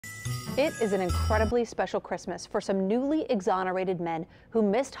It is an incredibly special Christmas for some newly exonerated men who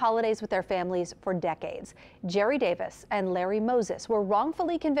missed holidays with their families for decades. Jerry Davis and Larry Moses were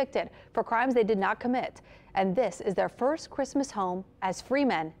wrongfully convicted for crimes they did not commit, and this is their first Christmas home as free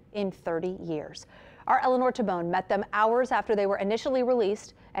men in 30 years. Our Eleanor Tabone met them hours after they were initially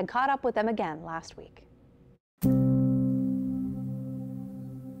released and caught up with them again last week.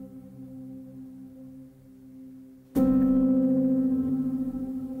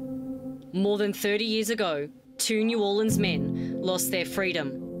 More than 30 years ago, two New Orleans men lost their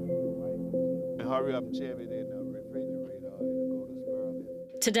freedom. Hurry up and check it in the refrigerator. It'll go to spoil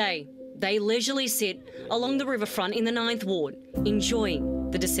it. Today, they leisurely sit along the riverfront in the 9th Ward,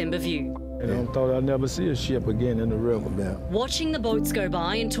 enjoying the December view. I thought I'd never see a ship again in the river now. Watching the boats go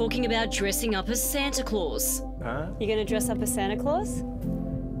by and talking about dressing up as Santa Claus. Huh? You gonna dress up as Santa Claus?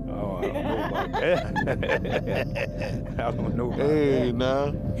 Oh, I don't know about that. I don't know about Hey, that.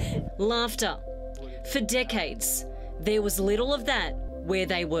 now. Laughter. For decades, there was little of that where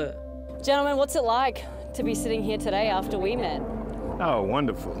they were. Gentlemen, what's it like to be sitting here today after we met? Oh,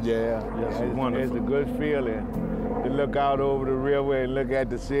 wonderful. Yeah, Yes, it's wonderful. It's a good feeling to look out over the river and look at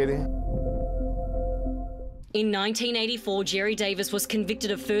the city. In 1984, Jerry Davis was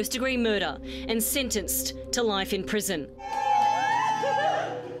convicted of first-degree murder and sentenced to life in prison.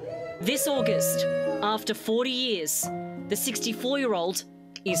 This August, after 40 years, the 64-year-old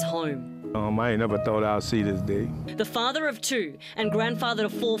is home. I ain't never thought I'd see this day. The father of two and grandfather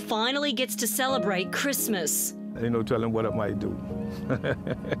of four finally gets to celebrate Christmas. Ain't no telling what I might do.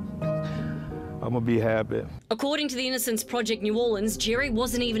 I'm gonna be happy. According to the Innocence Project New Orleans, Jerry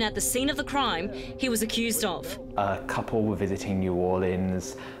wasn't even at the scene of the crime he was accused of. A couple were visiting New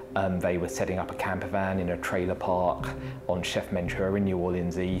Orleans. They were setting up a camper van in a trailer park on Chef Mentura in New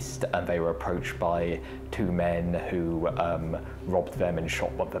Orleans East, and they were approached by two men who robbed them and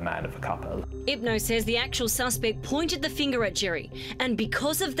shot the man of the couple. Hypno says the actual suspect pointed the finger at Jerry, and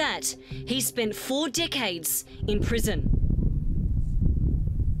because of that, he spent 4 decades in prison.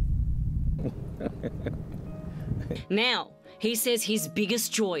 Now, he says his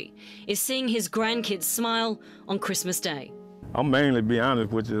biggest joy is seeing his grandkids smile on Christmas Day. I'm mainly, be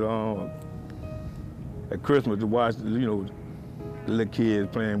honest with you, at Christmas to watch, the little kids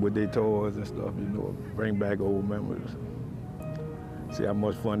playing with their toys and stuff, bring back old memories. See how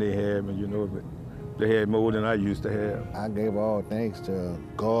much fun they have, and they had more than I used to have. I gave all thanks to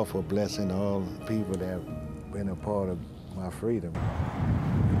God for blessing all the people that have been a part of my freedom.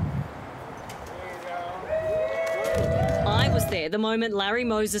 I was there the moment Larry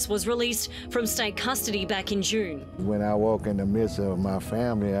Moses was released from state custody back in June. When I walk in the midst of my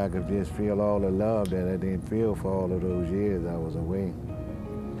family, I could just feel all the love that I didn't feel for all of those years I was away.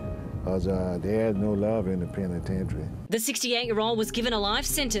 Because there's no love in the penitentiary. The 68-year-old was given a life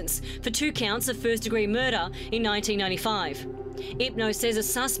sentence for 2 counts of first-degree murder in 1995. Hypno says a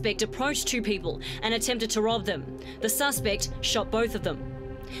suspect approached 2 people and attempted to rob them. The suspect shot both of them.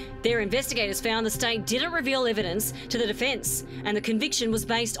 Their investigators found the state didn't reveal evidence to the defence, and the conviction was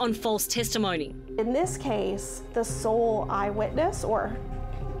based on false testimony. In this case, the sole eyewitness, or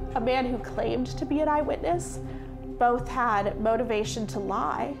a man who claimed to be an eyewitness, both had motivation to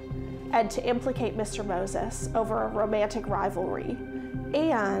lie and to implicate Mr. Moses over a romantic rivalry,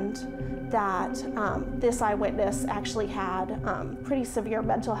 and that this eyewitness actually had pretty severe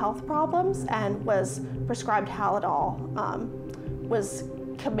mental health problems and was prescribed Halidol, was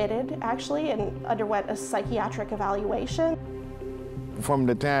committed actually and underwent a psychiatric evaluation. From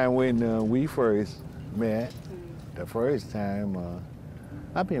the time when we first met, the first time,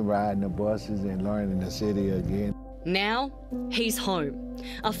 I've been riding the buses and learning the city again. Now, he's home.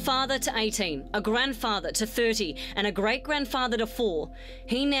 A father to 18, a grandfather to 30, and a great-grandfather to 4.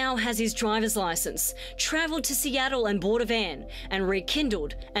 He now has his driver's licence, travelled to Seattle and bought a van, and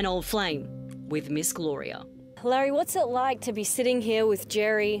rekindled an old flame with Miss Gloria. Larry, what's it like to be sitting here with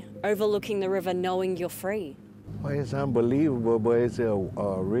Jerry overlooking the river knowing you're free? Well, it's unbelievable, but it's a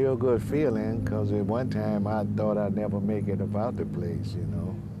real good feeling, because at one time I thought I'd never make it about the place,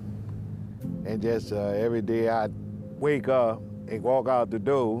 And just every day I wake up and walk out the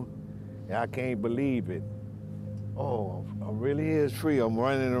door, and I can't believe it. Oh, I really is free. I'm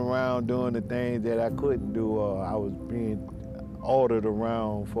running around doing the things that I couldn't do. I was being ordered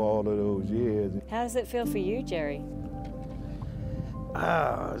around for all of those years. How does it feel for you, Jerry?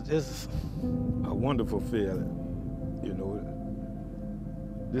 Just a wonderful feeling,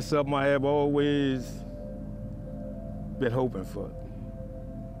 This is something I have always been hoping for,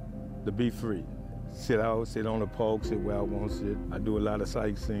 to be free. sit on the porch, sit where I want to sit. I do a lot of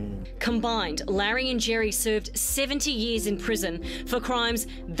sightseeing. Combined, Larry and Jerry served 70 years in prison for crimes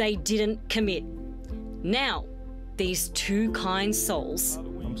they didn't commit. Now, these two kind souls.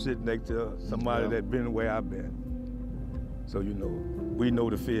 I'm sitting next to somebody that's been where I've been. So, you know, we know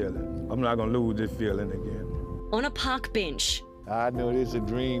the feeling. I'm not gonna lose this feeling again. On a park bench. I know this is a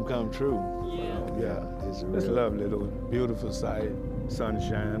dream come true. Yeah, It's lovely, though. Beautiful sight,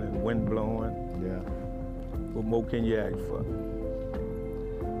 sunshine and wind blowing. Yeah. What more can you ask for?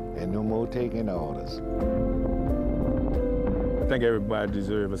 And no more taking orders. I think everybody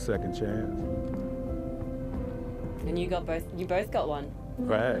deserves a second chance. And you both got one.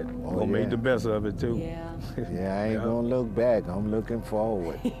 Right. Oh, Gonna make yeah. the best of it, too. Yeah. Yeah, I ain't gonna look back. I'm looking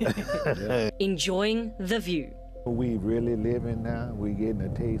forward. Enjoying the view. We really living now. We getting a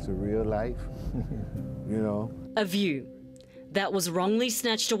taste of real life. You know. A view that was wrongly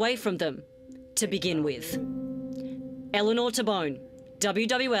snatched away from them to begin with. Eleanor Tabone,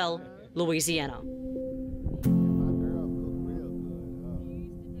 WWL, Louisiana.